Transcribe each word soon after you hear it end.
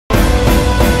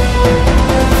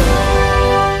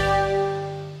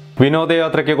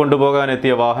വിനോദയാത്രയ്ക്ക്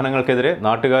കൊണ്ടുപോകാനെത്തിയ വാഹനങ്ങൾക്കെതിരെ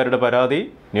നാട്ടുകാരുടെ പരാതി.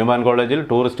 ന്യൂമാൻ കോളേജിൽ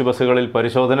ടൂറിസ്റ്റ് ബസ്സുകളിൽ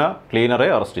പരിശോധന. ക്ലീനറെ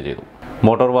അറസ്റ്റ് ചെയ്തു.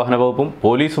 മോട്ടോർ വാഹന വകുപ്പും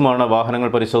പോലീസുമാണ് വാഹനങ്ങൾ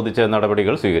പരിശോധിച്ച്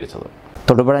നടപടികൾ സ്വീകരിച്ചത്.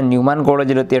 തൊടുപുഴ ന്യൂമാൻ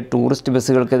കോളേജിലെത്തിയ ടൂറിസ്റ്റ്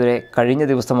ബസ്സുകൾക്കെതിരെ കഴിഞ്ഞ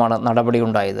ദിവസമാണ്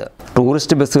നടപടിയുണ്ടായത്.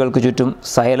 ടൂറിസ്റ്റ് ബസ്സുകൾക്ക് ചുറ്റും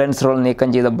സൈലൻസറുകൾ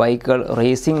നീക്കം ചെയ്ത ബൈക്കുകൾ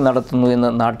റേസിംഗ് നടത്തുന്നു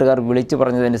എന്ന് നാട്ടുകാർ വിളിച്ചു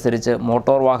പറഞ്ഞതനുസരിച്ച്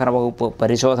മോട്ടോർ വാഹന വകുപ്പ്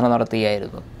പരിശോധന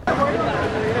നടത്തുകയായിരുന്നു.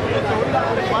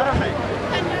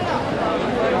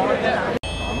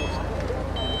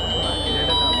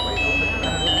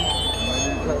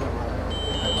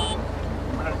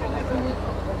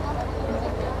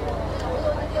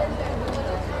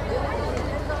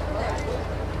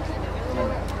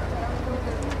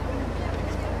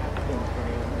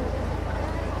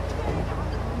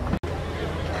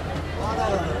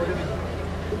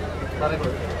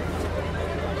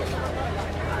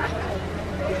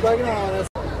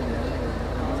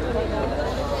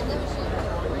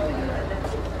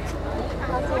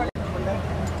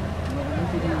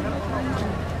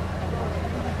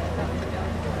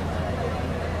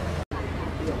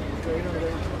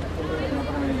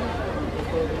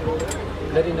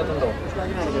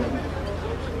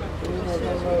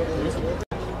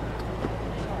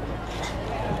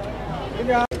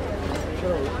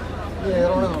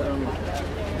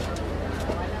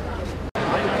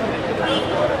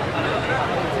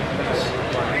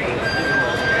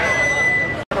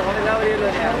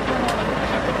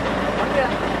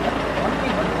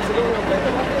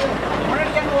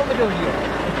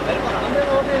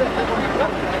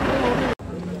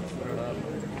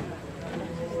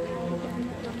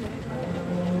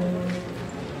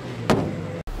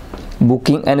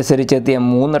 ബുക്കിംഗ് അനുസരിച്ചെത്തിയ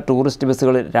 3 ടൂറിസ്റ്റ്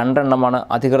ബസ്സുകളിൽ 2 എണ്ണമാണ്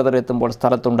അധികൃതർ എത്തുമ്പോൾ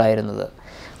സ്ഥലത്തുണ്ടായിരുന്നത്.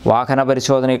 വാഹന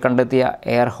പരിശോധനയിൽ കണ്ടെത്തിയ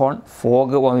എയർ ഹോൺ,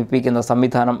 ഫോഗ് വമിപ്പിക്കുന്ന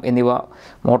സംവിധാനം എന്നിവ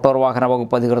മോട്ടോർ വാഹന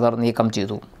വകുപ്പ് അധികൃതർ നീക്കം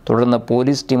ചെയ്തു. തുടർന്ന്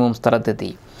പോലീസ് ടീമും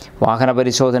സ്ഥലത്തെത്തി. വാഹന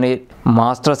പരിശോധനയിൽ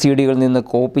മാസ്റ്റർ CD-കളിൽ നിന്ന്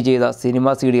കോപ്പി ചെയ്ത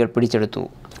സിനിമ CD-കൾ പിടിച്ചെടുത്തു.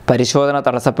 പരിശോധന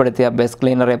തടസ്സപ്പെടുത്തിയ ബസ്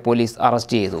ക്ലീനറെ പോലീസ്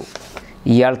അറസ്റ്റ് ചെയ്തു.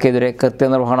 ഇയാൾക്കെതിരെ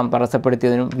കൃത്യനിർവഹണം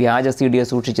തടസ്സപ്പെടുത്തിയതിനും വ്യാജ CD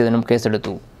സൂക്ഷിച്ചതിനും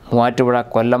കേസെടുത്തു. മൂവാറ്റുപുഴ,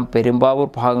 കൊല്ലം, പെരുമ്പാവൂർ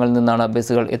ഭാഗങ്ങളിൽ നിന്നാണ്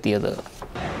ബസ്സുകൾ എത്തിയത്.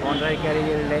 കോൺട്രാക്ട്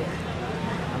കാരികളുടെ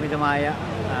അമിതമായ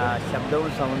ശബ്ദവും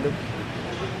സൗണ്ടും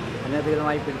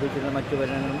അനധികൃതമായി പിടിപ്പിച്ചിരുന്ന മറ്റു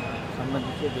ഉപകരണങ്ങളും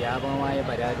സംബന്ധിച്ച് വ്യാപകമായ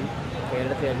പരാതി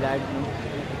കേരളത്തിൽ എല്ലായിടത്തും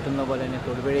എത്തുന്ന പോലെ തന്നെ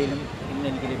തൊടുപുഴയിലും ഇന്ന്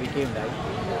എനിക്ക് ലഭിക്കുകയുണ്ടായി.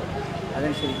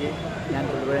 അതനുസരിച്ച് ഞാൻ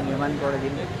തൊടുപുഴ ന്യൂമാൻ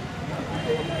കോളേജിൽ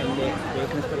എൻ്റെ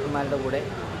സ്റ്റേഷൻ ഇൻസ്പെക്ടർമാരുടെ കൂടെ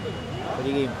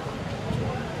വരികയും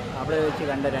അവിടെ വെച്ച്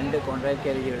കണ്ട 2 കോൺട്രാക്ട്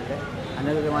കാരികളുടെ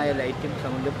അനധികൃതമായ ലൈറ്റും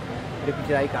സൗണ്ടും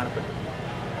പിടിപ്പിച്ചതായി കാണപ്പെട്ടു.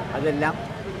 അതെല്ലാം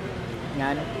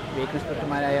ഞാൻ vehicle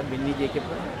ഇൻസ്പെക്ടർമാരായ Binny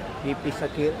Jacob, VP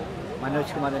Zakir,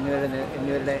 Manoj Kumar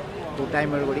എന്നിവരുടെ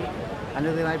കൂട്ടായ്മയോട് കൂടി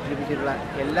അനധികൃതമായി പിടിപ്പിച്ചിട്ടുള്ള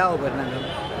എല്ലാ ഉപകരണങ്ങളും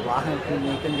വാഹനത്തിൽ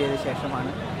നീക്കം ചെയ്ത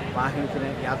ശേഷമാണ്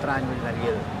വാഹനത്തിന് യാത്രാനുമതി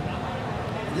നൽകിയത്.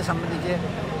 ഇത് സംബന്ധിച്ച്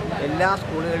എല്ലാ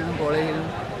സ്കൂളുകളിലും കോളേജിലും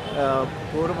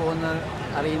ടൂർ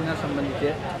അറിയുന്നത് സംബന്ധിച്ച്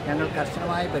ഞങ്ങൾ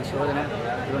കർശനമായ പരിശോധന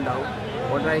ഇതുണ്ടാവും.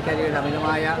 കോൺട്രാക്ട്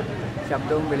അമിതമായ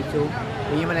ശബ്ദവും വെളിച്ചവും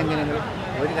നിയമലംഘനങ്ങളും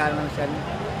ഒരു കാരണവശാലും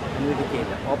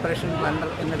അനുവദിക്കുകയില്ല. ഓപ്പറേഷൻ പ്ലണ്ടർ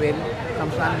എന്ന പേരിൽ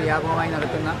സംസ്ഥാന വ്യാപകമായി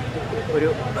നടക്കുന്ന ഒരു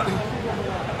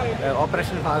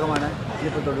ഓപ്പറേഷൻ ഭാഗമാണ്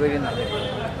ഇതിപ്പോൾ തൊടുപുഴയിൽ നടക്കുന്നത്.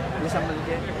 ഇത്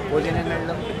സംബന്ധിച്ച്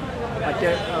പൊതുജനങ്ങളിലും മറ്റ്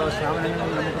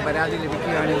സ്ഥാപനങ്ങളിലും നമുക്ക് പരാതി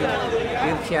ലഭിക്കുകയാണെങ്കിൽ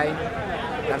തീർച്ചയായും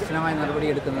കർശനമായ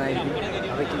നടപടിയെടുക്കുന്നതായിരിക്കും.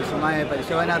 അവയ്ക്ക് വിശദമായ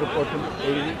പരിശോധനാ റിപ്പോർട്ടും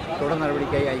എഴുതി തുടർ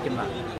നടപടിക്കായി അയക്കുന്നതാണ്.